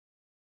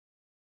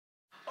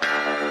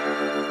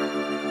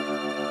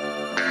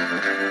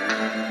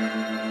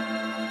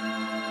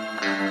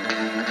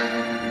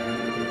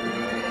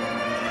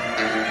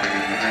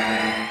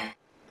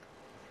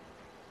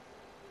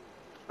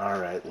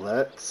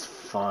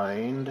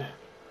find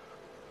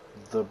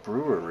the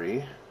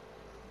brewery.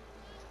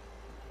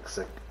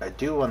 Because I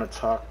do want to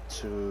talk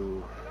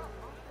to...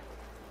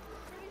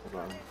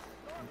 Hold on.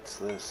 What's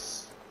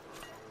this?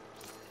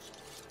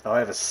 Oh, I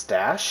have a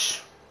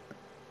stash?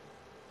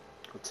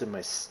 What's in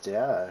my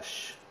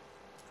stash?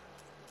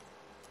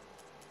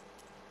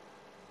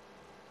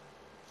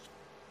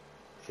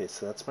 Okay,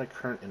 so that's my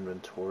current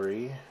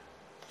inventory.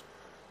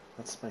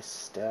 That's my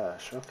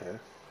stash. Okay.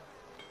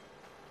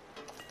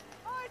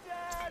 Hi,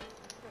 Dad.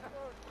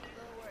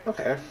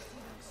 Okay. If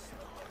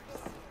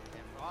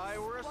I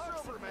were a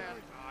sober man,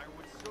 I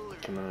would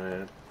salute. Can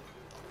I...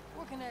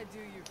 What can I do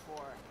you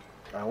for?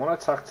 I want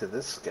to talk to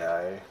this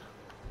guy.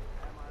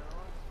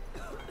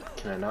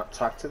 Can I not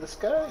talk to this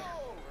guy?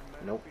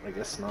 Nope, I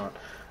guess not.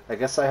 I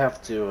guess I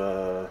have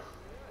to,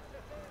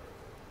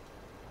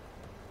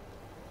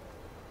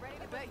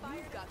 I bet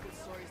you've got good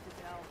stories to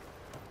tell.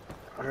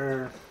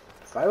 Or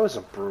if I was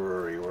a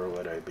brewery, where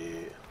would I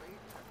be?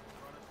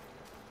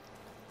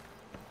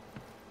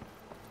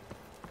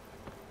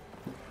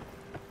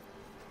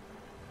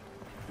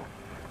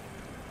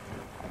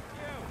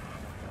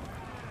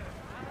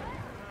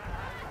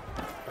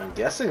 I'm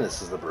guessing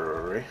this is the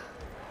brewery.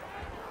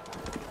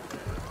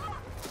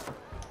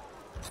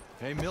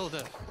 Hey,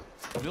 Milda.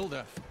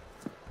 Milda.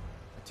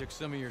 I took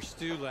some of your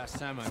stew last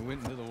time I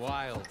went into the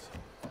wilds.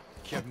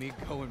 Kept me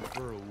going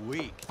for a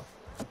week.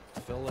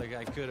 Felt like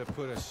I could have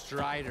put a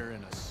strider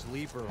in a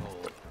sleeper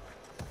hole.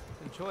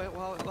 Enjoy it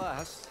while it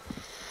lasts.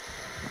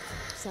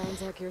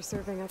 Sounds like you're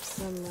serving up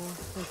some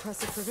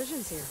impressive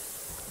provisions here.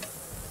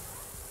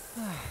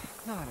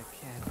 Not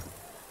again.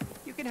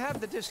 You can have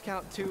the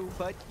discount too,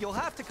 but you'll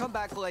have to come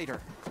back later.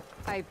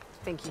 I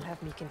think you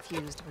have me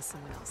confused with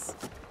someone else.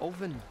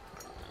 Oven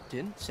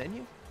didn't send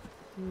you?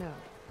 No.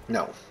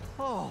 No.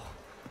 Oh,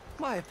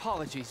 my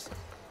apologies.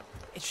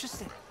 It's just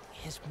that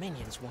his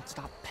minions won't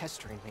stop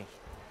pestering me.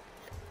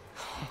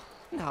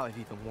 Now I've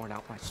even worn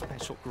out my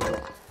special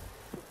group.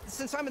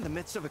 Since I'm in the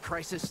midst of a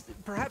crisis,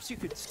 perhaps you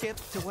could skip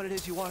to what it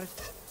is you wanted?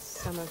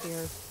 Some of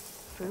your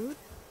food?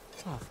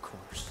 Of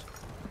course.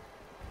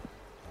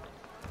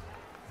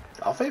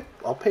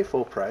 I'll pay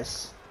full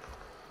price.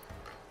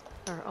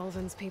 Are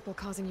Ulvin's people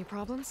causing you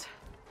problems?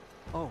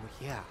 Oh,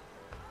 yeah.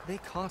 They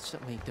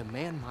constantly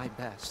demand my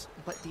best,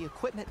 but the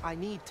equipment I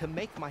need to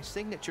make my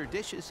signature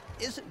dishes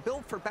isn't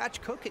built for batch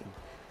cooking.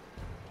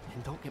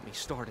 And don't get me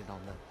started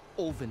on the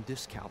Ulvin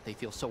discount they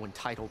feel so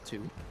entitled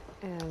to.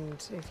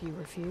 And if you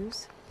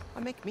refuse? I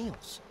make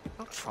meals.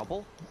 No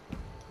trouble.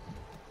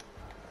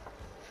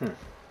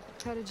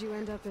 How did you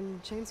end up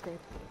in Chainscrape?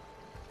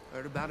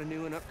 Heard about a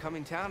new and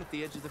upcoming town at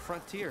the edge of the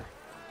frontier.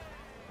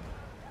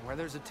 Where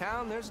there's a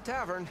town, there's a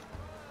tavern.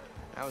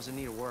 I was in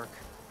need of work.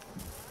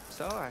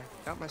 So I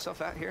got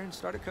myself out here and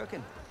started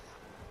cooking.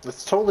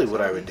 That's totally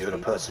what I would do in a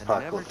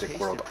post-apocalyptic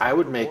world. I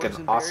would make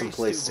an awesome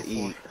place to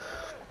eat.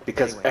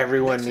 Because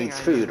everyone needs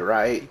food,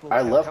 right?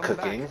 I love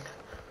cooking.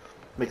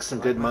 Make some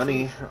good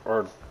money,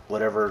 or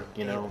whatever,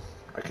 you know,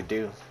 I could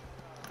do.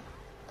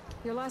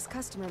 Your last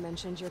customer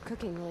mentioned your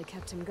cooking really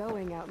kept him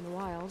going out in the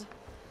wild.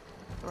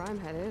 Where I'm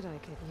headed, I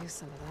could use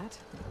some of that.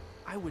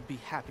 I would be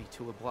happy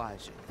to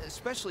oblige,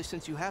 especially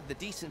since you have the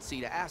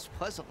decency to ask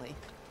pleasantly.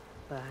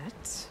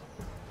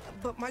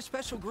 But my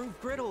special groove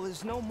griddle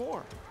is no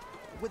more.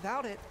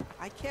 Without it,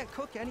 I can't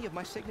cook any of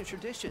my signature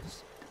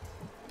dishes.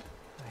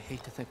 I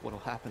hate to think what'll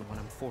happen when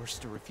I'm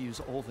forced to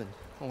refuse Ulvin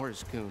or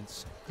his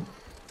goons.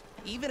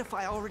 Even if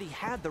I already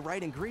had the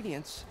right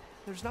ingredients,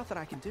 there's nothing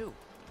I can do.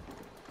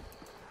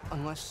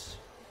 Unless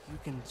you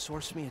can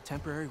source me a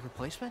temporary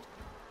replacement?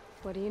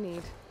 What do you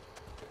need?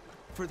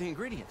 For the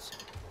ingredients,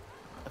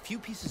 a few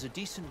pieces of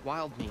decent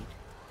wild meat,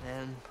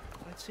 and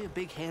I'd say a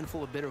big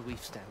handful of bitter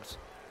leaf stems.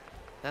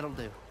 That'll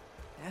do.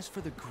 As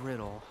for the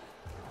griddle,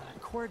 a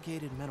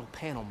corrugated metal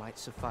panel might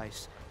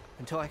suffice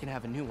until I can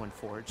have a new one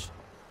forged.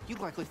 You'd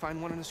likely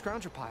find one in the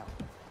scrounger pile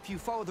if you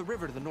follow the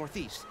river to the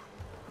northeast.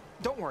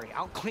 Don't worry,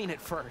 I'll clean it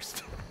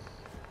first.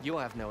 You'll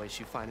have no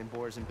issue finding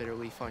boars and bitter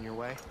leaf on your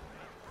way,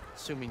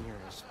 assuming you're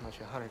as much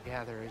a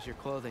hunter-gatherer as your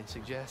clothing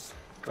suggests.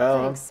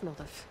 Well, Thanks,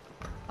 Mildif.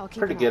 I'll keep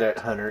pretty an good eye at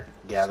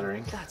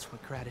hunter-gathering. So that's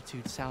what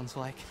gratitude sounds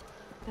like.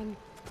 And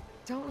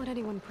don't let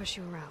anyone push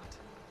you around,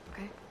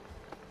 okay?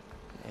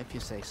 If you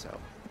say so.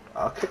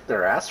 I'll kick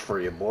their ass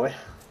for you, boy.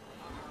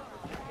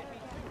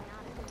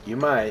 You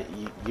my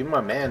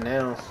man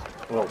now.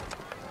 Well,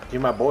 you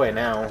my boy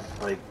now.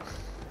 Like,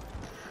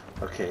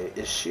 okay,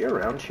 is she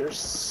around here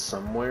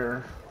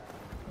somewhere?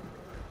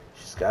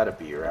 She's gotta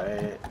be,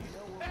 right?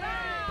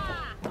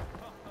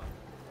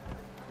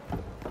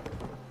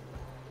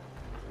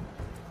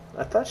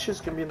 I thought she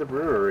was gonna be in the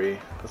brewery.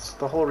 That's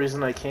the whole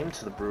reason I came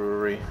to the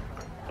brewery.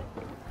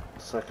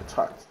 So I could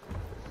talk.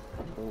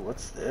 Oh,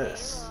 what's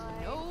this?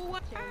 No,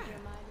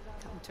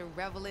 come to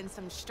revel in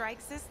some strike,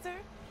 sister?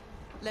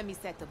 Let me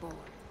set the board.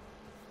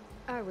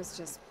 I was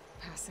just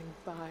passing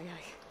by.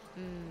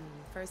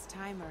 First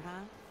timer,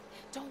 huh?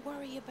 Don't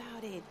worry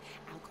about it.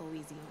 I'll go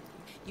easy on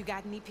you. You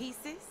got any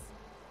pieces?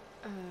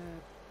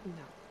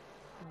 No.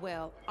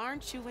 Well,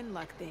 aren't you in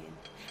luck then?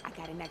 I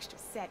got an extra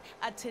set,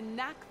 a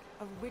Tanakh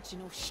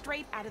original,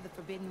 straight out of the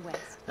Forbidden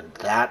West. And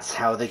that's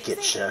how they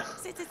get you.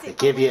 Sit. They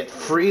give you it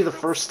free the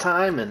first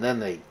time, and then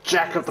they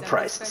jack up the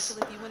prices.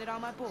 Special if you win it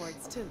on my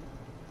boards too.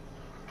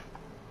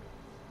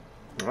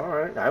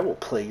 Alright, I will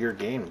play your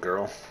game,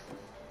 girl.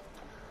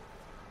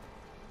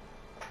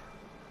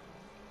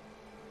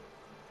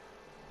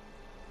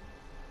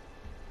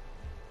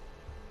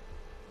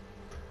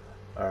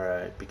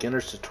 Alright,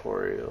 beginner's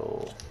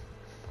tutorial.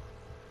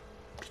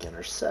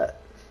 Beginner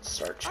set.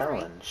 Start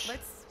challenge. All right,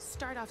 let's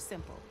start off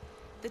simple.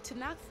 The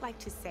Tanakh like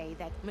to say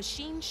that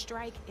Machine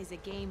Strike is a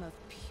game of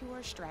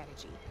pure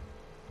strategy.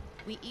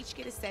 We each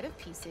get a set of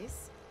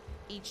pieces.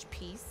 Each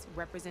piece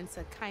represents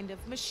a kind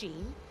of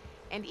machine,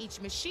 and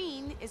each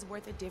machine is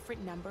worth a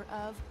different number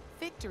of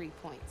victory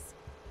points.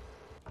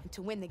 And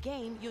to win the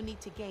game, you'll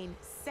need to gain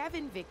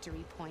 7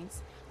 victory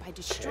points by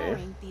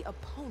destroying the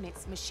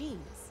opponent's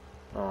machines.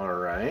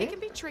 Alright. It can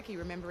be tricky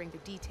remembering the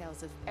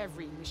details of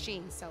every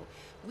machine, so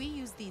we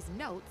use these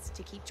notes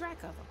to keep track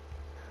of them.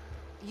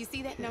 You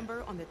see that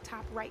number on the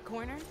top right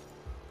corner?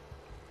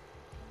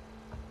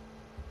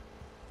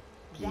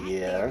 That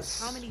there's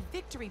how many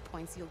victory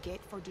points you'll get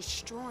for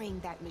destroying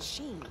that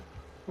machine.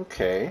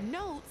 Okay.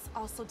 Notes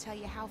also tell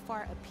you how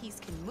far a piece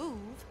can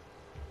move.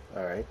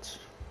 Alright.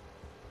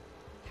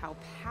 How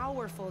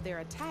powerful their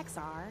attacks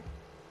are.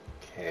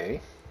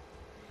 Okay.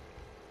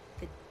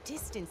 The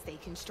distance they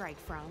can strike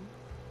from.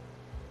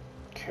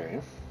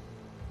 Okay.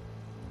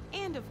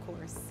 And of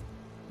course,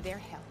 their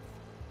health.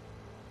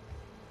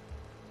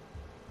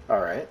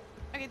 Alright.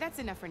 Okay, that's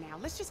enough for now.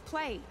 Let's just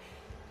play.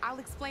 I'll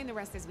explain the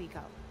rest as we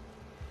go.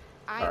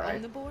 I All right.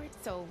 own the board,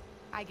 so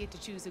I get to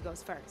choose who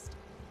goes first.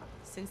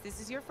 Since this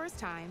is your first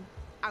time,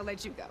 I'll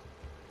let you go.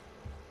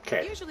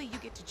 Okay. Usually you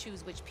get to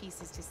choose which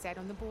pieces to set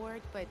on the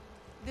board, but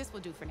this will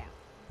do for now.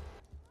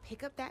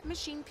 Pick up that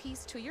machine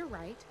piece to your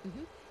right,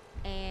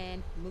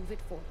 and move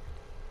it forward.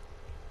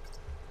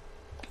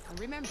 And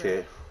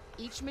remember,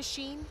 each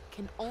machine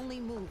can only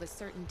move a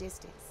certain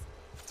distance.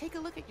 Take a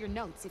look at your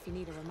notes if you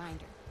need a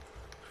reminder.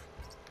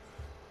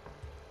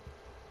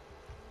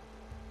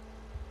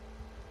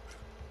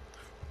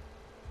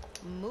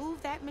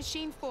 Move that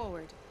machine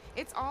forward.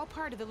 It's all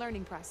part of the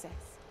learning process.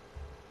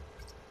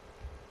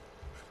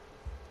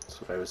 That's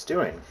what I was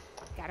doing.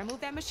 Gotta move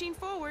that machine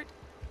forward.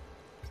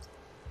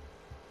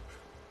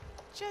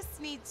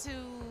 Just need to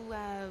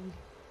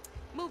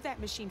move that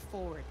machine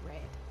forward,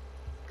 Red.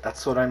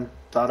 That's what I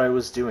thought I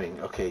was doing.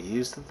 Okay,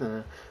 use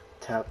the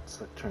tap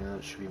select turn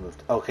that should be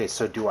moved. Okay,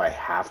 so do I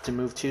have to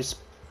move two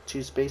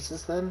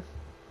spaces then?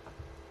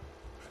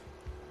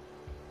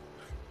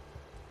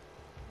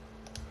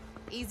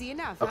 Easy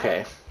enough. Okay.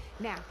 Right?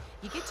 Now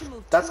you get to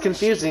move. That's 2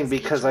 confusing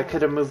machines because each I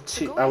could have round. moved So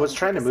two. go I ahead was and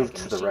trying to pick a move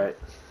to second the machine. right.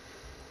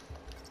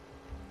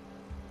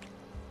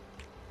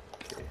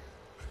 Okay.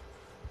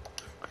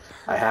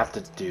 I have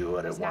to do what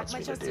it There's wants not me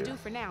much to else do. to do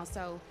for now,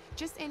 so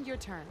just end your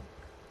turn.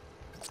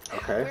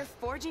 Okay. We're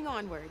forging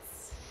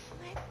onwards.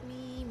 Let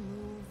me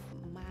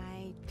move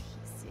my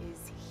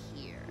pieces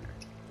here.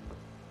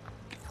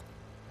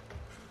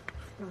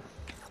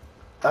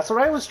 That's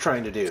what I was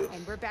trying to do.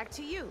 And we're back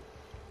to you.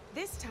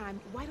 This time,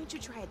 why don't you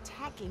try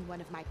attacking one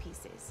of my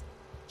pieces?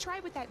 Try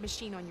with that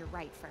machine on your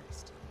right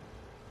first.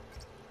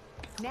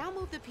 Now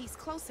move the piece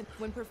close enough.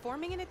 When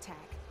performing an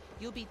attack,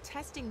 you'll be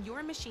testing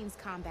your machine's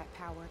combat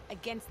power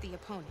against the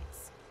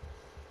opponent's.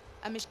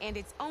 And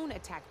its own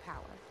attack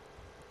power.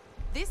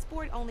 This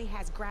board only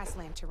has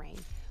grassland terrain,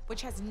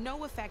 which has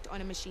no effect on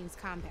a machine's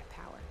combat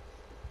power.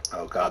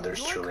 Oh god, there's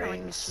Your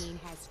current terrains. machine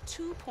has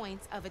 2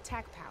 points of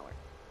attack power.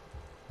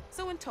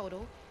 So in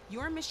total,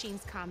 your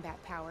machine's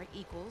combat power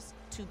equals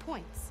 2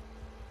 points.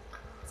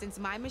 Since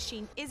my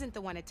machine isn't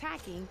the one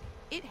attacking,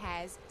 it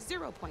has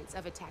 0 points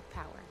of attack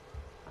power.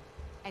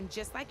 And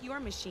just like your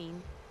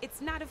machine,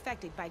 it's not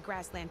affected by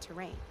grassland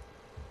terrain.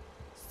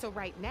 So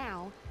right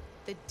now,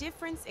 the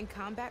difference in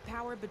combat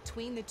power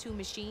between the 2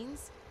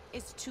 machines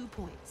is 2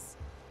 points.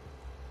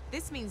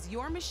 This means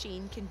your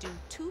machine can do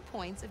 2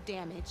 points of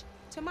damage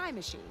to my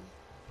machine.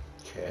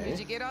 Okay. Did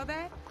you get all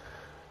that?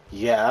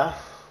 Yeah.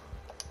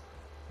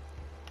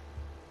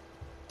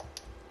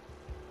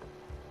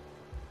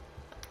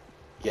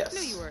 Yes.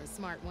 Knew you were a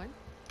smart one.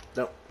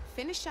 Nope.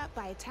 Finish up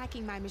by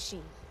attacking my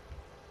machine.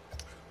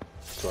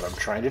 That's what I'm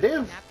trying to do.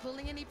 Not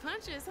pulling any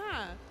punches,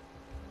 huh?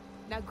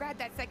 Now grab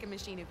that second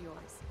machine of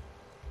yours.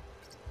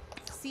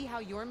 See how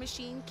your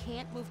machine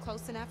can't move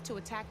close enough to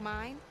attack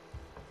mine?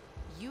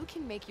 You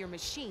can make your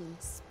machine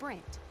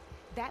sprint.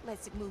 That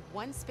lets it move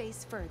 1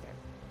 space further.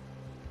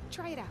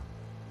 Try it out.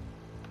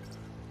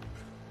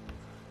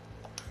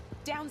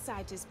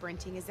 Downside to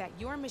sprinting is that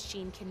your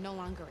machine can no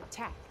longer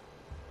attack.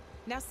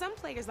 Now some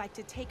players like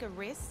to take a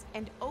risk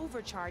and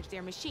overcharge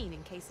their machine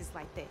in cases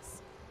like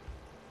this.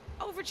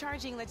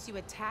 Overcharging lets you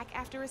attack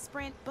after a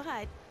sprint,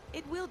 but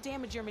it will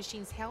damage your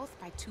machine's health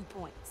by 2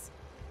 points.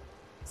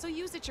 So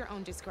use at your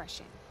own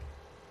discretion.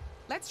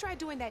 Let's try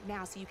doing that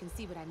now so you can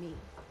see what I mean.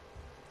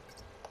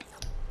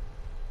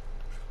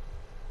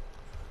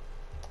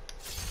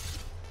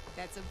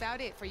 That's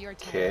about it for your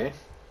turn. Okay.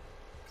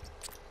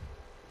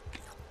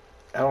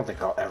 I don't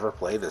think I'll ever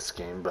play this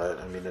game, but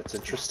I mean, it's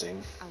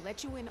interesting. I'll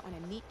let you in on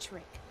a neat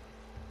trick.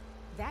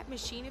 That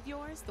machine of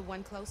yours, the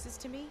one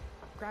closest to me,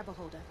 grab a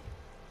hold of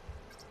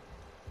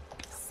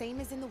it. Same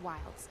as in the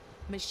wilds,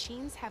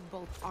 machines have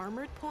both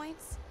armored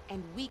points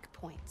and weak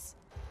points.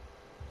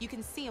 You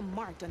can see them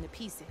marked on the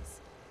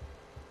pieces.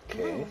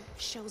 Okay. Blue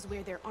shows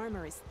where their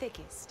armor is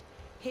thickest.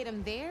 Hit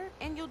them there,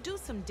 and you'll do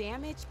some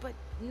damage, but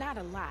not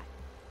a lot.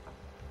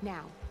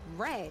 Now,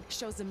 red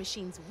shows the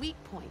machine's weak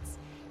points.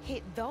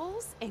 Hit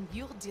those, and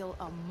you'll deal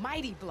a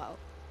mighty blow.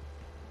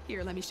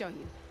 Here, let me show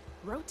you.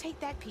 Rotate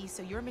that piece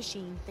so your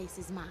machine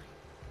faces mine.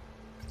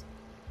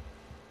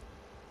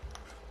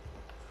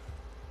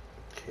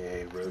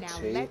 Okay, rotate.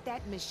 Now let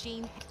that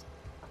machine...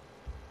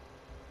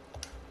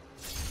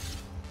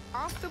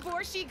 Off the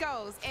board she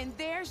goes, and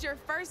there's your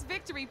first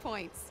victory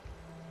points.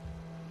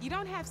 You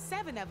don't have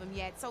 7 of them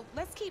yet, so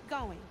let's keep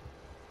going.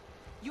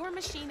 Your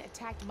machine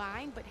attacked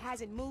mine, but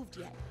hasn't moved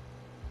yet.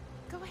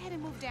 Go ahead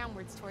and move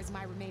downwards towards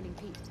my remaining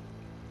piece.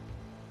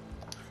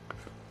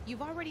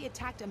 You've already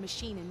attacked a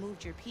machine and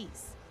moved your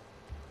piece.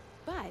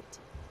 But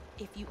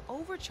if you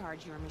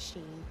overcharge your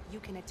machine, you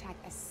can attack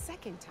a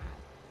second time.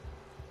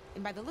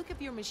 And by the look of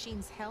your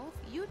machine's health,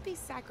 you'd be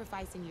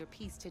sacrificing your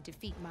piece to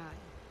defeat mine.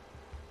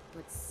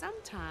 But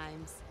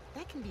sometimes,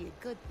 that can be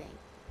a good thing.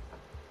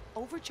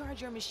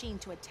 Overcharge your machine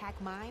to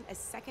attack mine a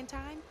second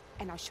time,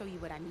 and I'll show you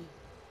what I mean.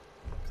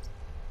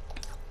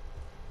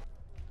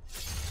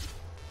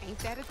 Ain't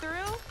that a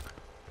thrill?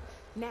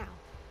 Now,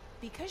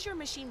 because your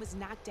machine was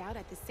knocked out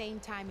at the same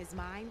time as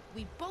mine,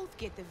 we both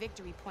get the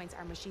victory points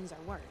our machines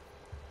are worth.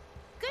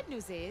 Good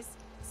news is,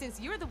 since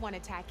you're the one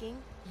attacking,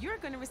 you're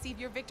gonna receive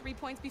your victory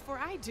points before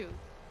I do.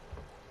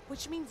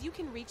 Which means you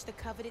can reach the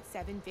coveted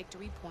 7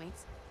 victory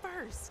points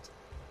first.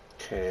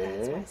 That's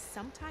Okay. why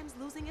sometimes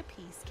losing a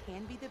piece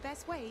can be the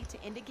best way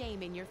to end a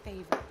game in your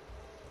favor.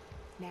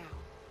 Now,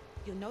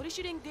 you'll notice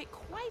you didn't get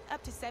quite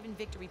up to 7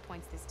 victory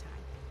points this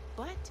time,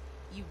 but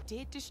you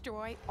did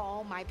destroy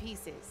all my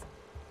pieces.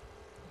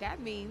 That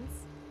means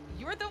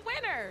you're the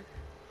winner!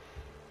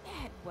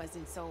 That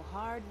wasn't so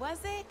hard, was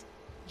it?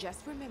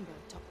 Just remember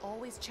to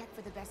always check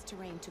for the best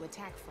terrain to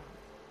attack from.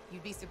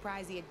 You'd be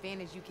surprised the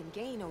advantage you can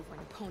gain over an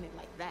opponent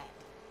like that.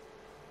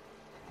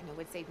 I know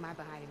it saved my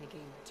behind in a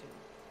game or two.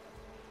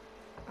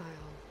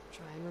 I'll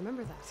try and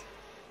remember that.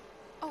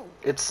 Oh,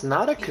 It's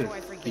not a before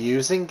I forget,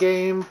 confusing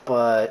game,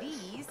 but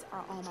these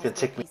are all my gonna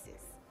take me pieces.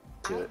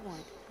 to I it.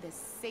 want the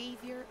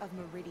Savior of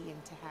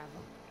Meridian to have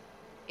them.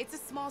 It's a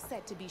small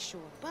set to be sure,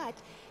 but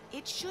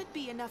it should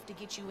be enough to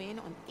get you in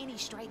on any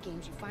strike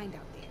games you find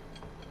out there.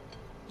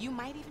 You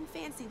might even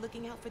fancy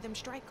looking out for them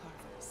strike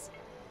carvers.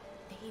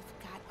 They've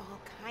got all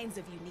kinds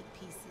of unique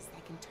pieces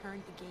that can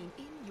turn the game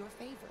in your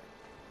favor.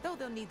 Though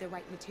they'll need the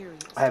right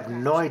materials. I have to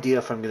no craft idea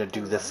if I'm gonna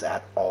do this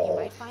at you all.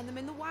 might find them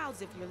in the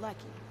wilds if you're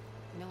lucky.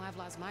 You know, I've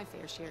lost my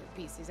fair share of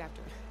pieces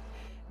after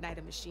night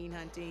of machine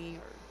hunting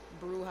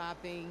or brew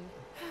hopping.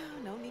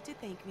 No need to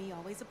thank me.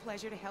 Always a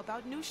pleasure to help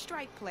out new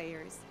strike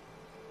players.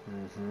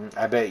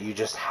 I bet you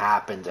just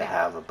happen to Now,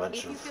 have a bunch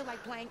if you of feel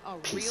like playing a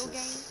real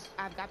pieces.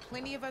 game, I've got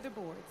plenty of other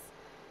boards.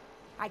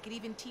 I could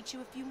even teach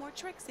you a few more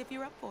tricks if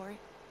you're up for it.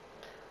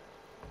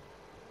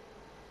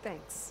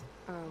 Thanks.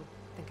 I'll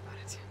think about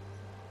it.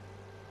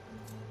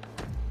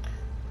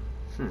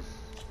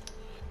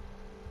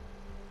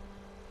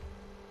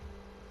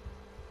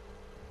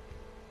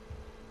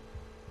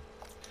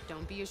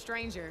 Don't be a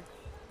stranger.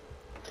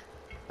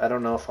 I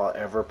don't know if I'll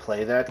ever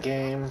play that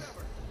game,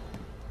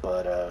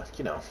 but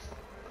you know.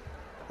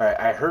 Alright,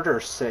 I heard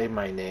her say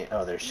my name.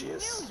 Oh, there she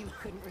is. Knew you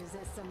couldn't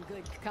resist some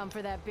good come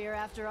for that beer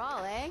after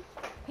all, eh?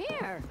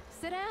 Here,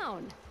 sit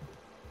down.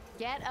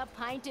 Get a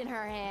pint in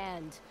her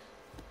hand.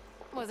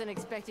 Wasn't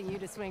expecting you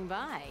to swing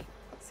by.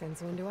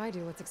 Since when do I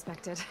do what's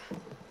expected?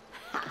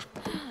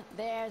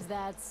 There's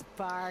that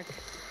spark.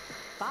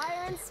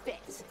 Fire and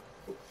spit.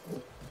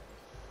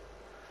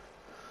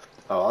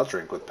 Oh, I'll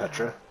drink with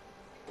Petra.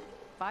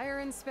 Fire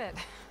and spit.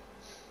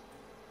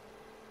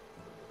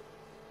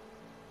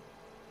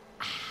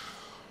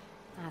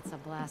 That's a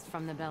blast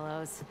from the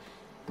bellows.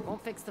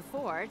 Won't fix the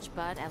forge,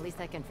 but at least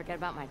I can forget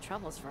about my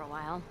troubles for a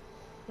while.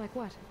 Like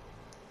what?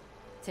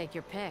 Take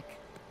your pick.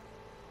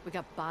 We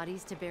got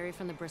bodies to bury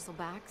from the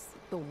Bristlebacks,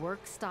 the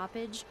work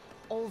stoppage,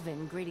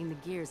 Olvin grating the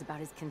gears about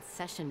his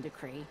concession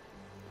decree.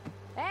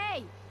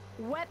 Hey!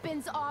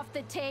 Weapons off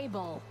the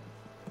table!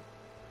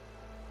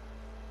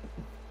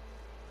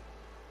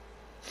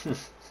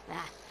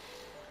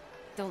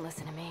 Don't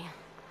listen to me.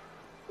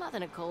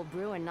 Nothing a cold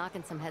brew and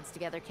knocking some heads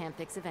together can't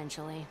fix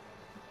eventually.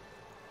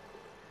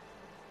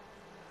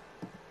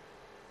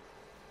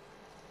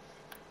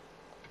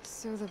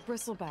 So the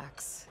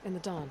Bristlebacks in the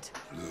Daunt.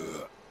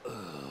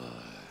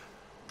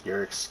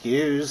 You're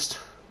excused.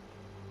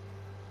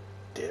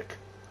 Dick.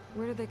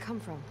 Where did they come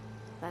from?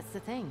 That's the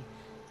thing.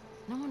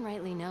 No one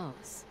rightly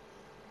knows.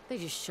 They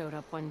just showed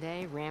up one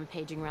day,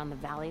 rampaging around the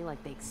valley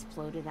like they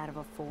exploded out of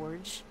a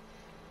forge.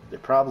 They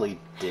probably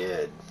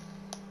did.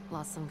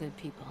 Lost some good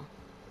people.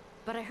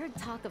 But I heard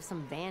talk of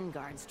some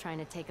vanguards trying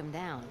to take them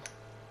down.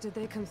 Did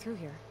they come through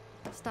here?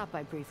 Stopped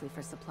by briefly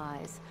for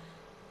supplies.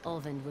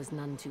 Ulvund was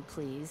none too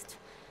pleased.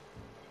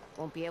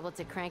 Won't be able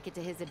to crank it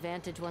to his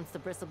advantage once the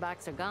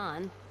Bristlebacks are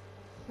gone.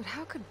 But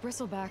how could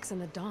Bristlebacks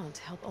and the Daunt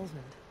help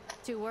Ulvund?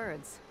 2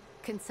 words.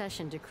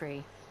 Concession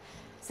decree.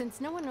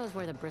 Since no one knows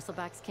where the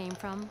Bristlebacks came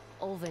from,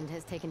 Ulvund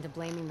has taken to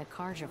blaming the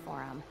Karja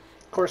for him.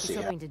 Of course He's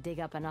he hoping to dig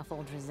up enough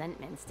old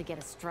resentments to get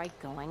a strike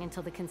going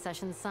until the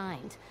concession's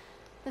signed.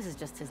 This is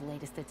just his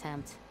latest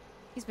attempt.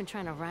 He's been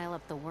trying to rile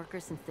up the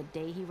workers since the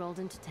day he rolled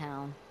into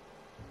town.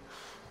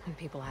 And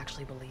people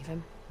actually believe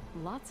him?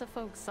 Lots of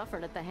folks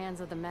suffered at the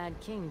hands of the Mad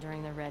King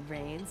during the Red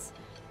Raids.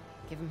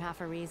 Give him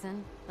half a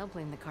reason, they'll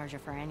blame the Karja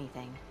for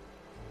anything.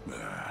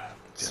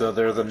 So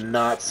they're the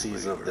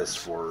Nazis of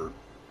this world.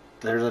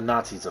 They're the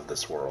Nazis of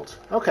this world.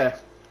 Okay.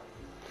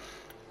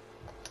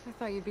 I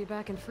thought you'd be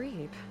back in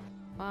Freeheap.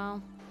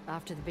 Well,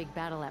 after the big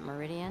battle at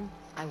Meridian,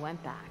 I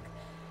went back.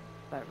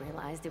 But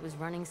realized it was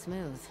running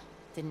smooth.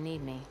 Didn't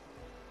need me.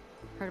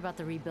 Heard about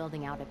the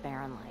rebuilding out at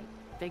Barren Light.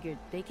 Figured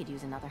they could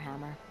use another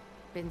hammer.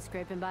 Been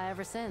scraping by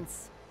ever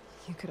since.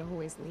 You could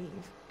always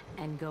leave.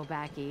 And go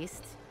back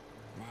east?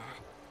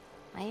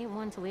 Nah. I ain't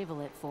one to leave a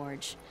lit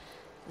forge.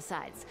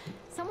 Besides,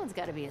 someone's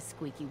gotta be a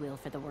squeaky wheel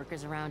for the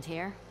workers around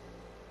here.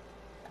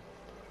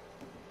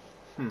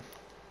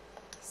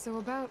 So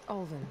about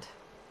Ulvund.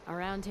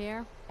 Around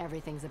here,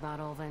 everything's about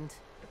Ulvund.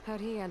 How'd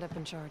he end up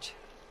in charge?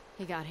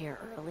 He got here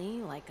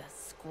early, like a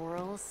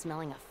squirrel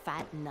smelling a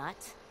fat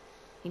nut.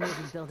 He knew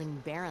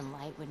rebuilding Barren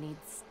Light would need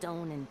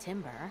stone and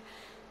timber.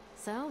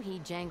 So he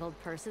jangled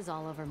purses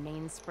all over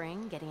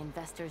Mainspring, getting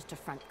investors to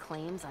front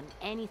claims on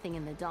anything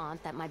in the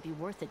Daunt that might be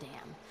worth a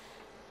damn.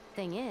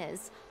 Thing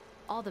is,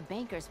 all the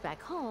bankers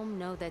back home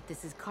know that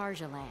this is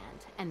Karja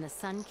land, and the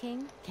Sun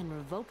King can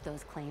revoke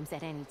those claims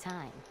at any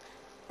time.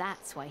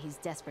 That's why he's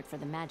desperate for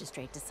the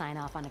magistrate to sign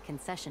off on a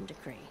concession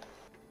decree.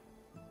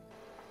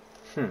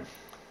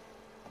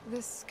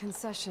 This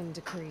concession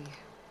decree,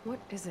 what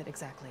is it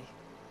exactly?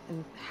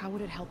 And how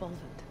would it help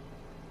Ulvund?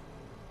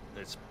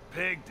 It's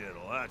pig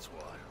diddle, that's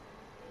why.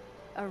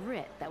 A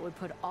writ that would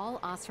put all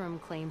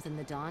Osram claims in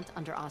the Daunt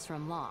under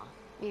Osram law,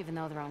 even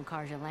though they're on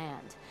Karja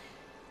land.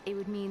 It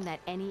would mean that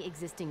any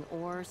existing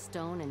ore,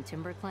 stone, and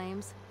timber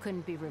claims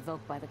couldn't be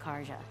revoked by the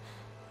Karja.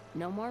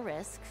 No more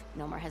risk,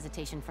 no more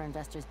hesitation for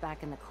investors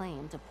back in the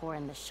claim to pour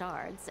in the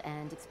shards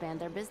and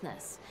expand their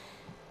business.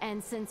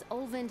 And since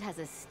Ulvund has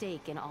a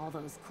stake in all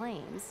those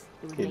claims,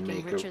 it would make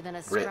him richer than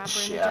a scrapper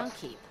in the junk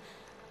heap.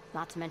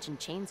 Not to mention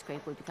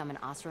Chainscrape would become an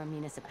Osram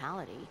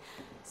municipality,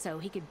 so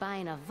he could buy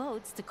enough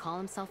votes to call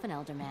himself an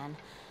elderman.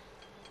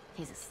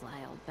 He's a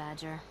sly old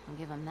badger, I'll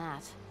give him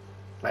that.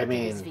 I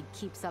mean, If he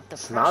keeps up the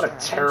it's not a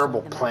pressure, terrible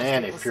eventually the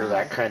plan magistrate if will you're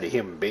that sign. kind of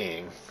human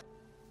being.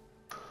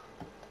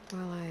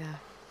 Well,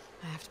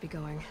 I have to be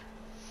going.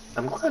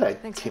 I'm glad I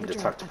Thanks for came the to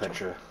drink, talk to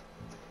Petra. Petra.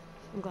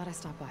 I'm glad I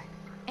stopped by.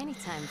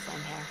 Anytime,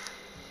 Flamehair.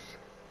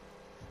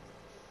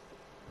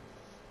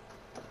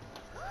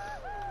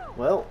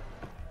 Well,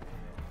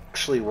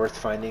 actually worth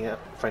finding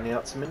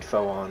out some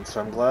info on.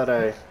 So I'm glad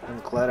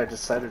I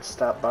decided to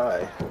stop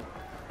by.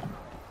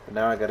 But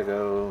now I gotta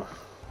go.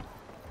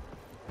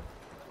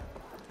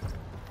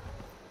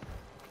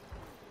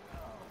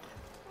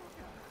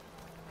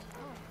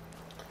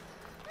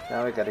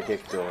 Now I gotta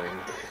get going.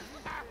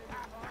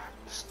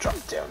 Just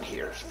drop down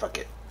here. Fuck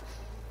it.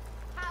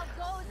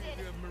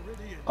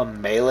 A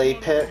melee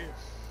pit?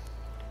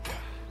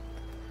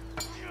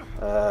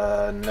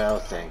 No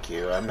thank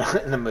you. I'm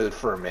not in the mood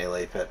for a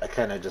melee pit. I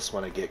kinda just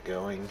want to get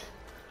going.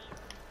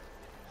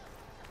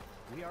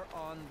 We are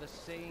on the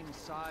same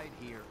side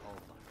here,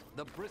 Ulvund.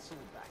 The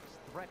Bristlebacks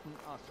threaten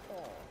us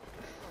all.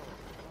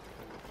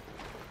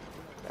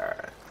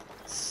 Alright.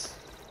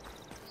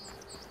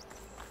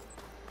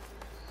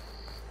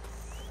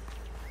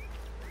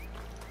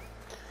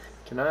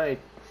 Can I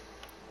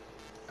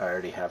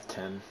already have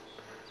 10.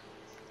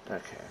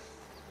 Okay.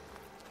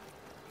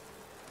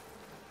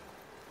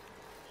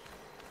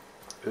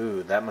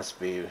 Ooh, that must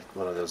be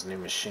one of those new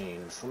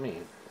machines. Let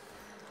me...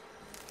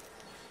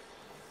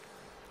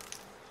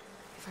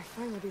 If I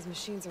find where these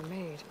machines are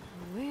made,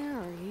 where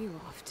are you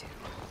off to?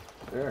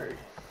 Very.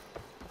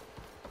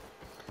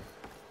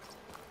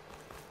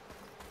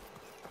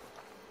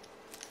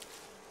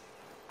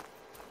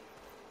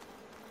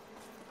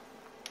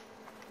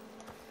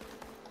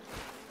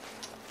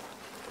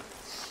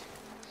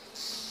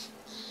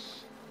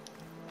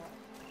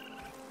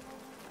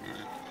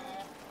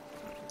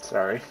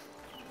 Sorry.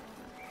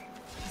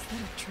 Is that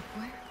a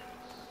tripwire?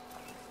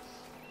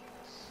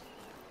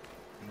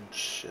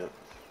 Shit.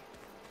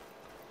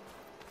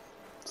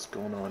 What's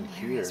going on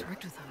here? Larry's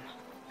worked with them.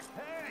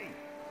 Hey,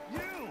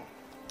 you!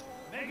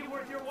 Make it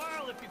worth your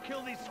while if you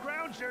kill these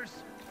scroungers.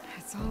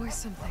 It's always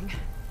something.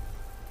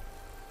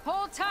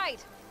 Hold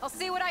tight! I'll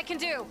see what I can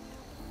do!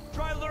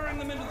 Try luring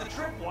them into the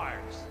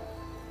tripwires.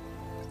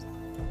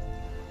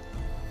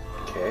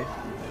 Okay.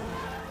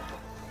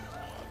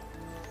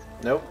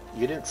 Nope,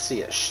 you didn't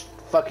see a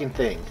fucking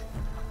thing.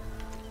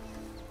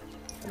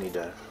 I need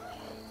to...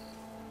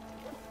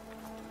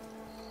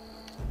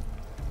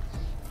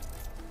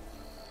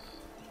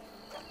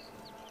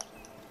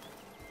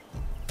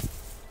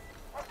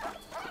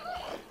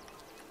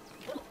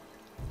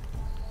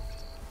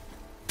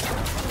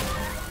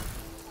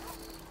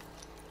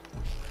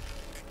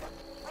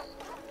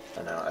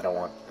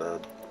 want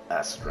the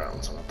acid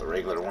rounds. I want the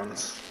regular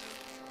ones.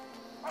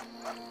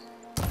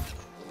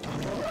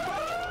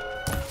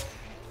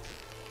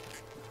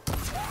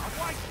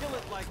 Why kill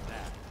it like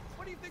that?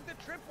 What do you think the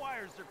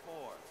tripwires are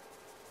for?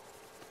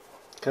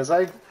 Because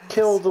I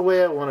kill the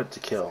way I want it to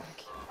kill.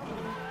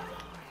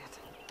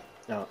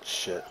 No,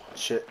 shit.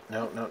 Shit.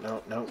 No, no,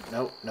 no, no,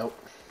 no, no.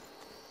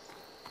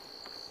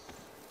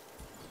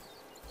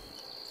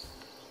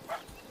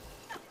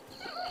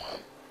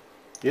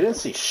 You didn't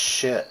see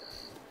shit.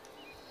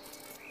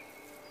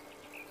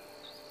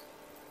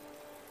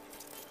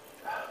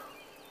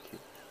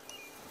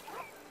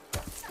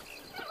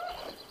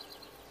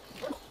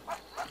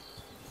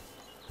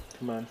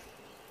 Come on.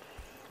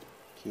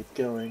 Keep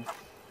going.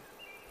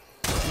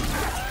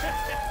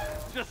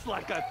 Just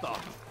like I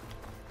thought.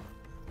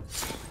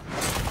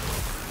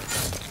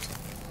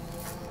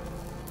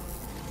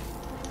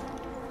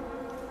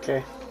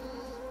 Okay.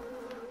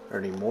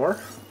 Any more?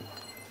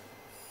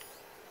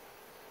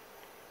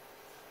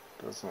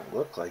 Doesn't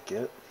look like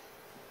it.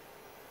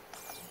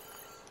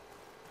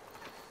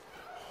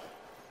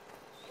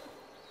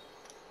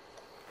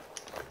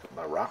 Pick up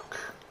my rock.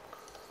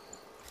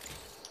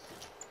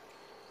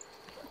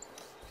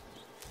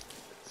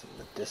 Some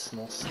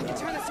medicinal stuff.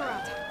 Turn this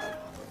around.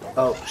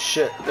 Oh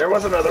shit, there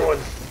was another one!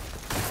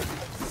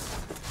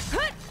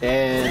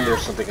 And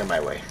there's something in my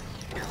way.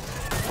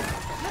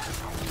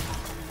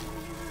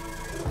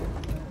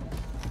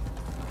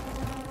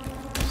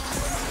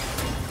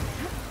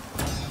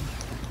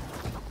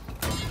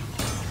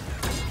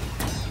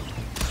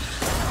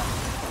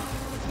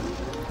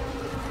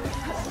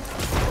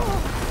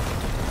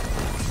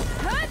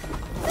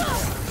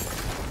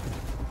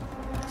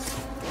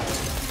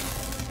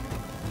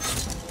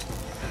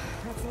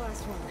 That's the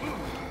last one.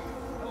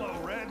 Hello,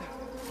 Red.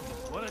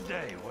 What a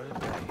day, what a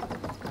day.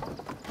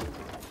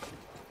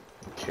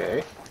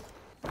 Okay.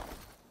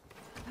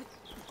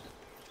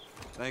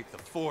 Thank the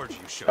forge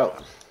you showed Oh.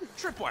 up.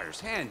 Tripwire's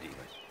handy,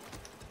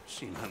 but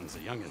machine hunting's a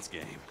youngin's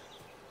game.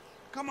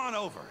 Come on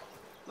over.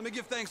 Let me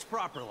give thanks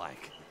proper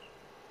like.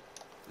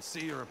 I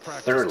see you're a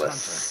practiced hunter.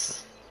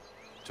 Thirless.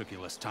 Took you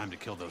less time to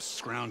kill those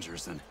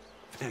scroungers than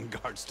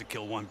vanguards to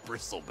kill one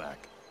bristleback.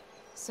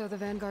 So the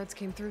vanguards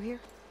came through here?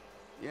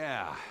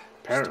 Yeah,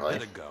 Apparently.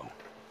 just a bit ago.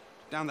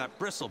 Down that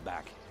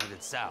bristleback,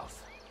 headed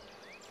south.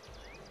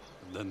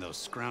 Then those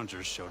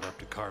scroungers showed up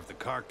to carve the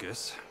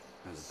carcass,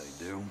 as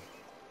they do.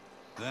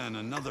 Then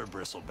another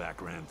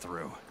bristleback ran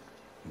through.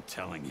 I'm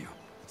telling you,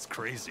 it's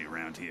crazy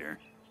around here.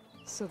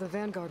 So the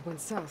vanguard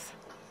went south.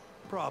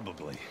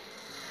 Probably.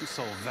 This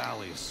whole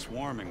valley is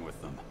swarming with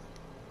them.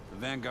 The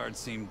vanguard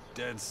seemed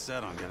dead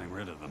set on getting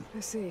rid of them. I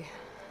see.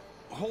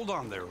 Hold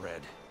on there,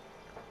 Red.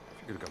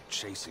 If you're gonna go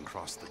chasing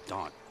across the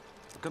Daunt,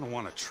 you're gonna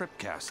want a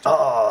tripcaster.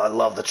 Oh, I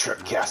love the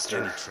Not just tripcaster.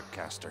 any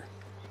tripcaster.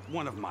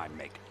 One of my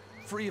make.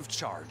 Free of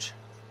charge.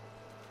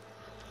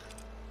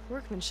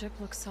 Workmanship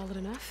looks solid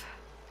enough.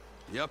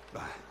 Yep.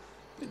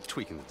 Been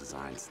tweaking the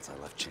design since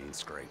I left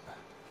Chainscrape.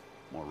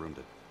 More room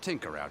to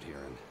tinker out here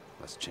and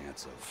less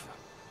chance of,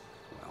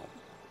 well,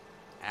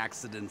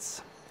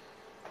 accidents.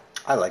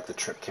 I like the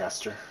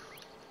tripcaster.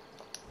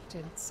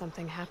 Did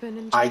something happen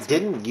in I Chainscrape?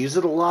 didn't use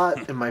it a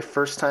lot in my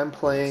first time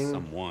playing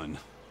Someone.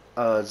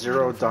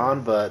 Zero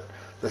Dawn, but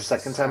the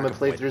second time I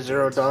played through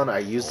Zero Dawn, I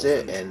used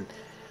it, and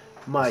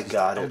my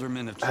god,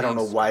 Alderman of I don't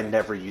know why I Chainscrape.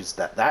 never used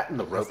that. That and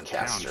the How's the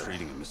town ropecaster,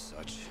 treating him as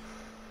such?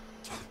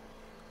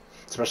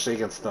 especially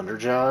against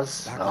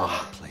Thunderjaws. Back when I Oh,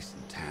 had a place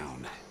in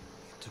town,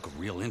 took a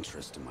real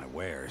interest in my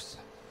wares.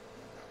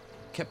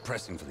 Kept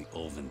pressing for the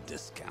Ulven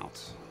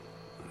discount.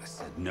 I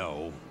said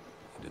no.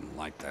 I didn't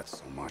like that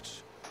so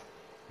much.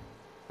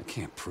 I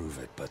can't prove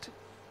it, but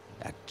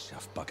that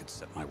Jeff Bucket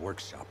set my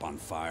workshop on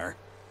fire.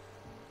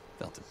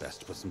 Felt it best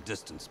to put some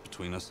distance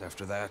between us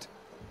after that.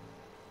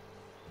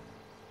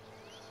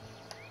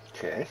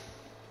 okay.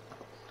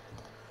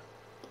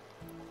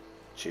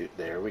 Shoot,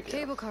 there we go.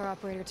 Cable car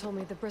operator told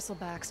me the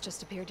Bristlebacks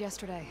just appeared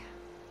yesterday.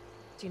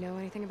 Do you know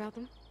anything about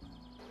them?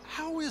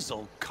 How is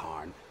old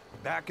Karn?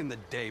 Back in the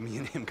day, me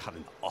and him got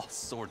in all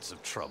sorts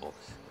of trouble.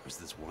 There was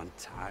this one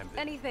time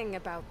that... Anything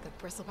about the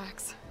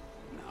Bristlebacks?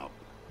 No.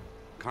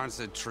 Karn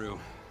said true.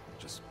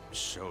 Just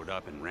showed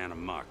up and ran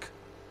amok.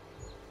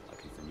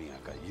 Lucky for me,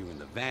 I've got you and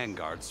the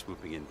Vanguard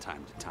swooping in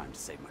time to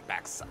save my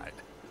backside.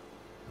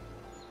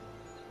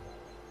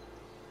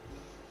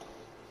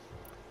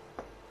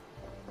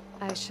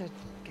 I should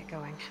get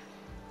going.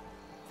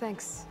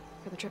 Thanks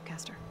for the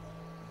tripcaster.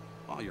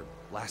 While you're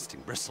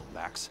blasting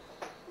Bristlebacks,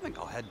 I think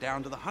I'll head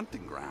down to the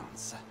hunting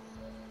grounds.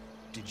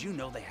 Did you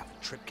know they have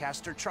a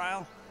tripcaster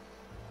trial?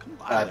 Come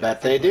by I later bet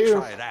if they you wanna do.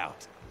 Try it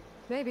out.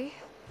 Maybe.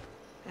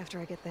 After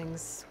I get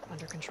things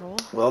under control.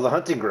 Well, the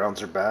hunting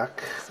grounds are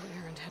back. So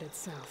Errund headed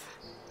south.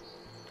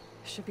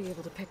 Should be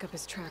able to pick up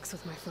his tracks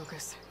with my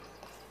focus.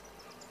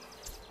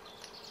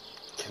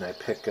 Can I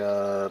pick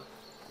up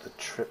the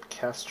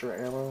tripcaster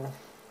ammo?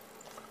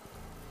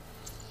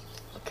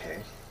 Okay.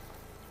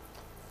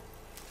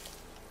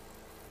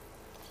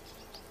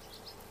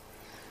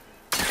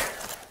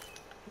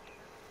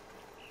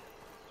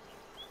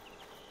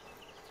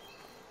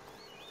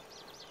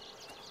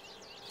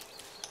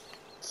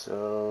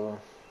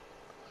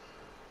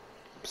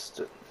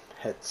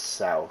 head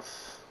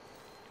south.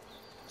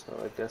 So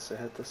I guess I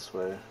head this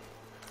way.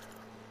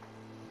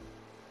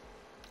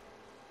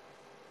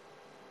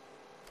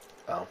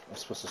 Oh, I'm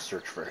supposed to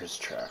search for his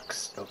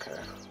tracks. Okay.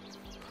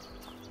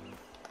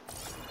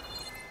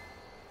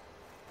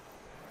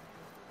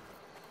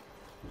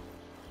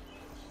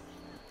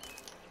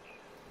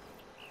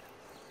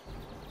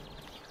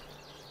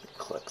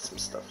 Collect some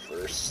stuff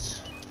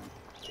first.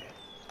 Okay.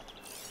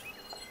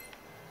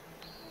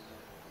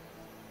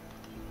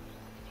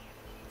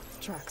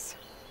 Tracks.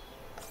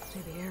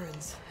 Maybe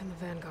Errund's and the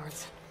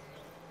Vanguards.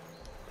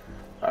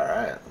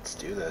 Alright, let's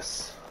do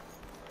this.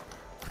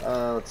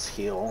 Let's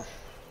heal.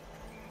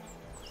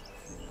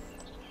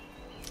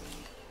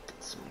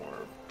 Get some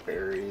more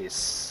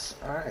berries.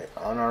 Alright,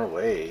 on our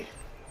way.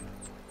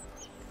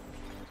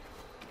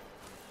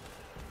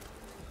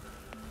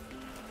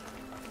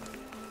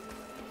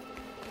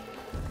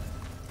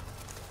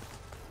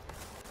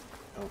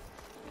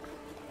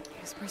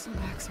 These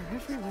Bristlebacks are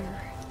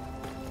everywhere.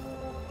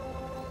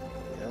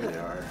 Yeah, they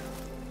are.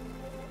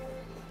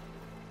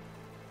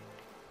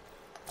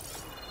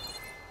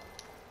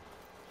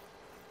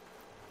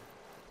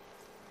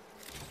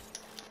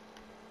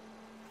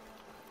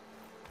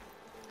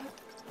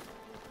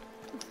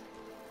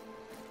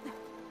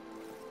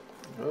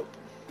 Oh.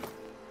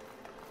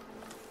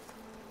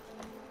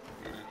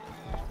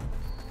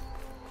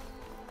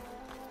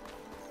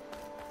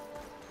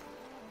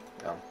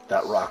 Oh,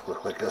 that rock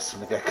looked like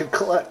something I could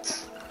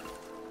collect.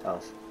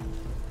 Oh.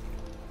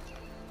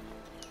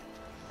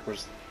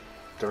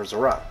 There was a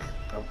rock.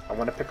 Oh, I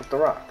want to pick up the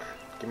rock.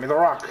 Give me the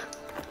rock.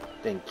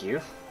 Thank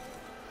you.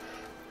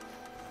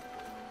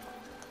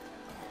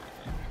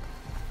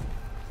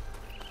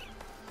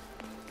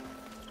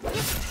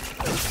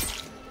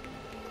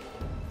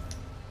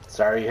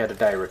 Sorry you had to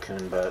die,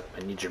 raccoon, but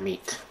I need your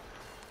meat.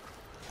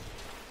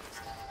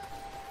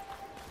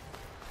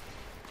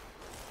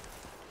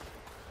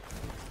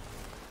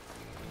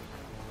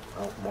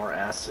 Oh, more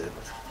acid.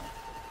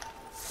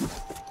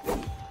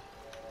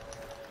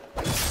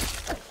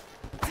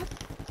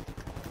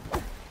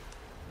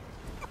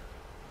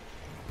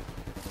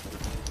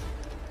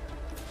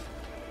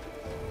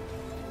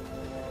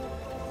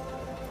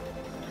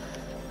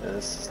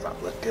 This does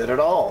not look good at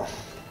all.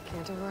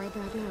 Can't override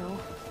that now.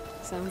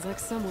 Sounds like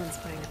someone's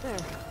playing it there.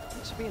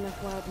 That should be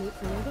enough wild meat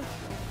for Nova.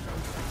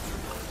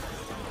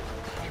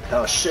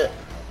 Oh shit.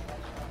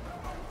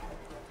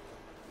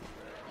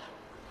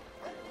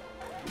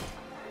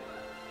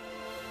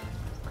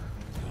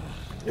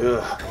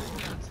 Ugh.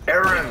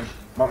 Errund,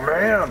 my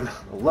man.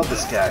 I love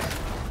this guy.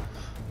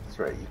 That's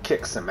right, you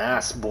kick some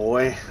ass,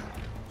 boy.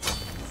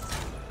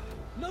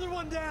 Another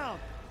one down.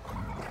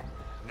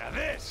 Now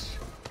this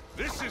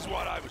is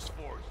what I was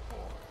forged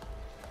for.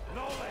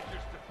 No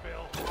ledgers to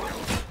fill.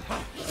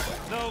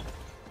 No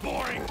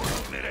boring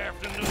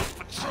mid-afternoon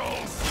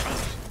patrols.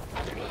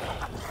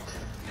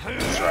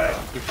 That's right,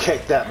 you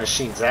kicked that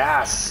machine's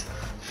ass.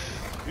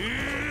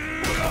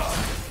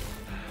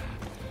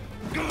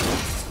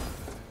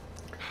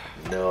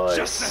 Nice.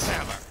 Just the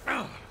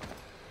hammer.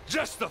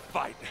 Just the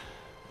fight.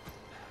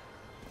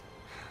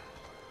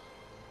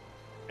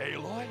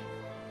 Aloy?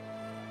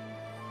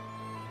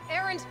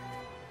 Errund!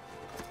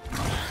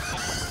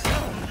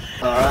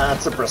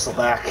 That's a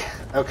bristleback.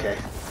 Okay.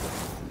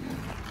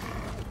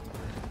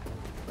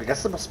 I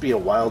guess it must be a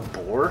wild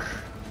boar.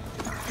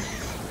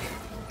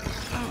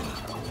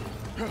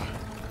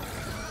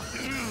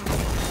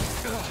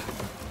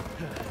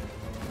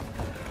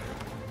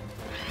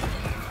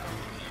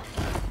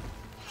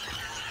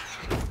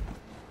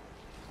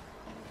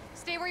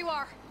 Stay where you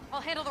are. I'll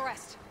handle the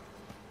rest.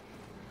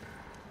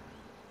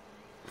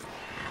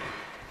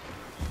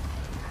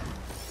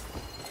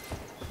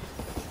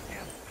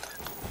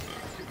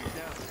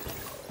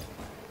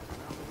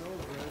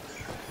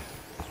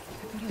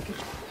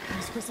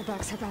 Those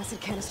Bristlebacks have acid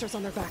canisters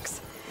on their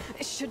backs.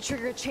 It should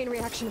trigger a chain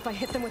reaction if I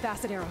hit them with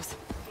acid arrows.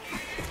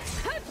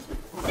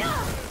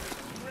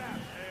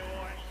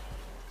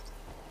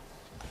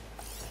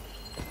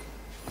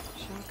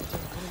 Shock could do a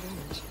lot of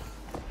damage.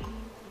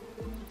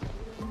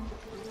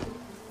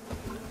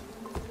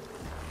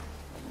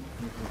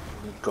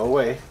 Go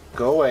away.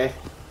 Go away.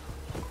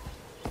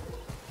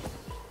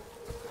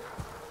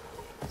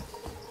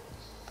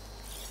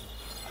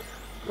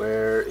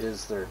 Where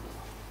is their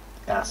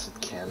acid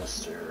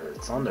canister?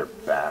 It's on their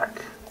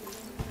back.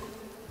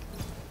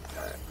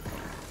 Alright.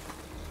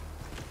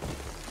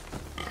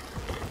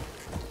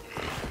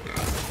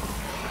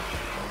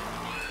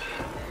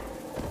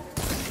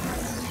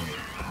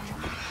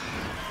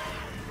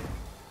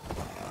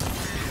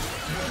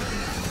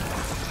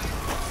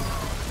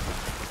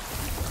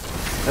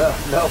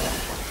 No,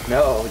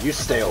 no, you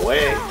stay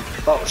away.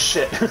 Oh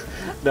shit.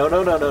 No,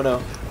 no, no, no,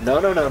 no. No,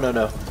 no, no, no,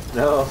 no.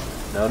 No.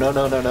 No, no,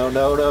 no, no, no,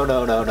 no, no,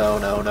 no, no, no,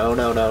 no, no,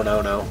 no, no,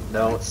 no, no,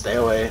 no, stay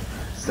away.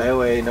 Stay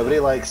away. Nobody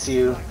likes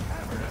you.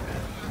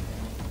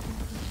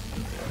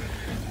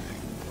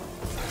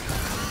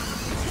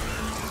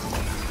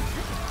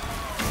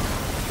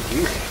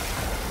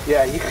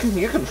 Yeah, you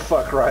can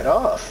fuck right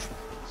off.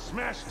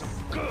 Smash them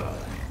good.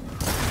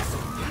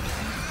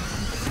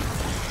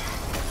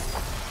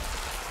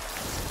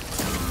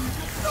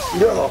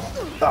 No!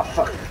 Oh,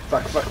 fuck.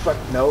 Fuck, fuck, fuck.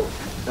 No.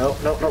 No,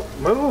 no, no.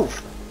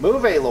 Move!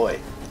 Move, Aloy!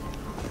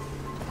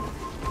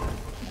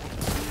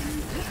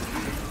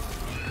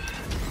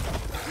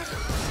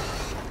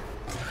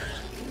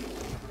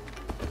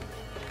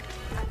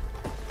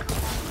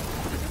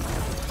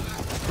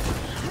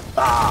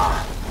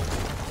 Ah!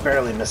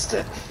 Barely missed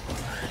it.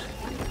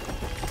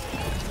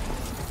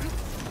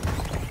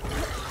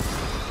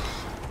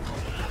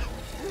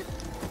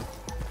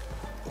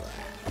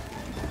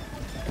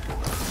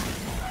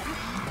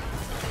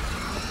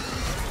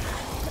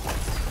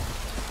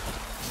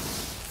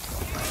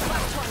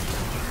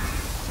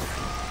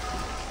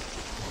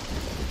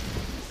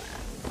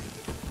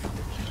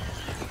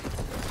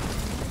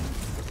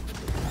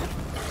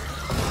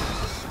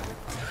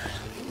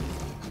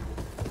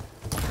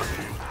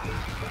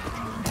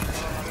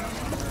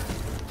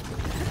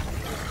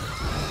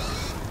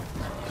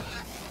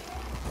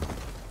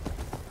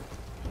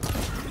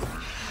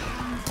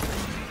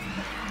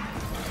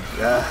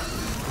 Yeah,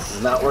 this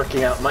is not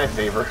working out in my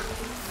favor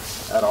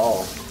at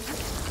all.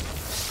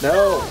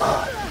 No!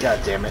 Oh, God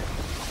damn it.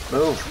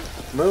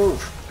 Move!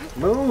 Move!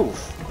 Move!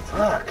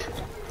 Fuck!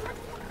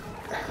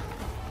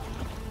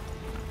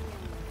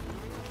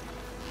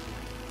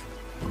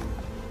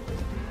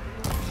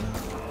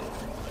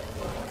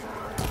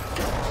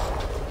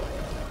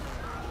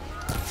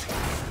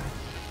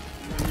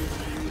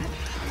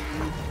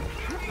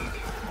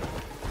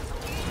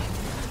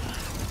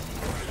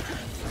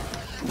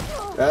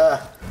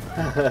 Ah!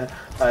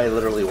 I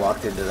literally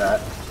walked into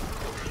that.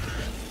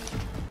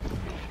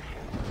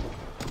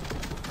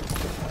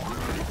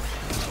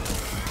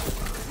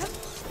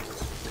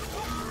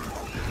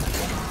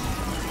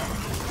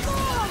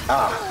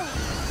 Ah!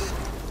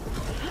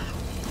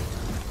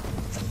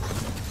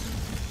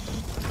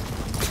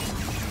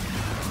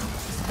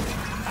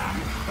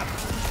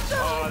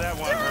 Oh, that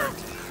one hurt.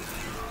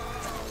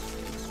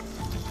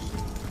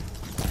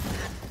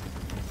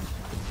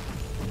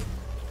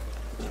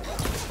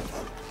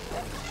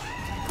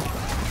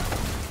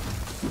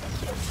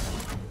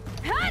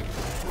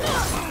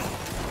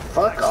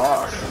 Fuck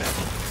off!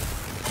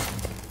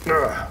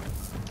 Ugh.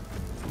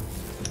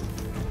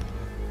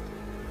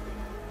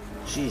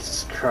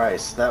 Jesus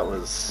Christ, that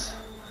was...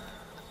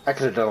 I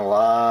could have done a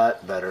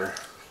lot better.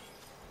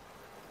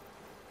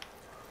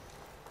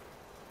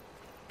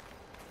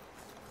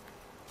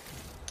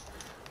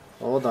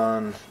 Hold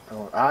on.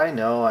 Oh, I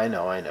know. I'm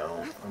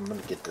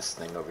gonna get this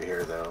thing over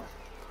here, though.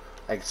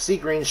 I see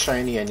green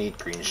shiny, I need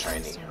green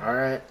shiny.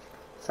 Alright?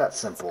 It's that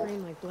simple. It's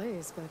green like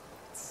blaze, but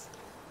it's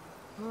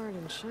hard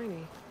and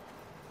shiny.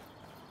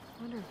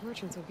 Wonder if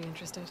merchants would be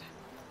interested.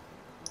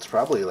 It's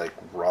probably like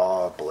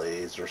raw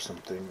blaze or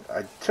something.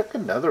 I took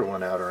another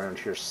one out around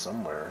here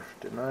somewhere,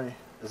 didn't I?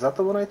 Is that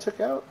the one I took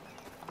out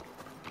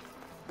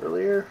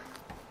earlier?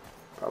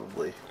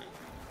 Probably.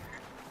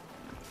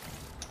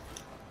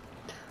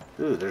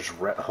 Ooh, there's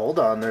red. Hold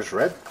on, there's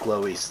red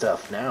glowy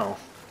stuff now.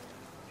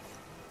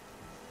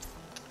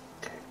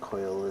 Okay,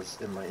 coil is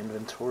in my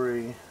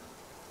inventory.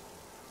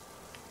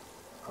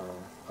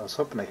 I was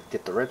hoping I could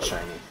get the red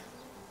shiny.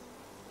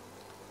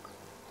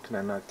 Can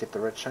I not get the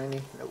red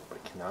shiny? Nope,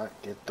 I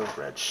cannot get the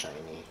red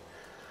shiny.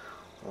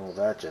 Oh,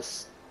 that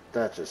just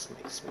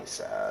makes me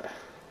sad.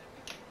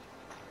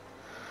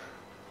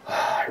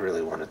 I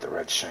really wanted the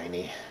red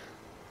shiny.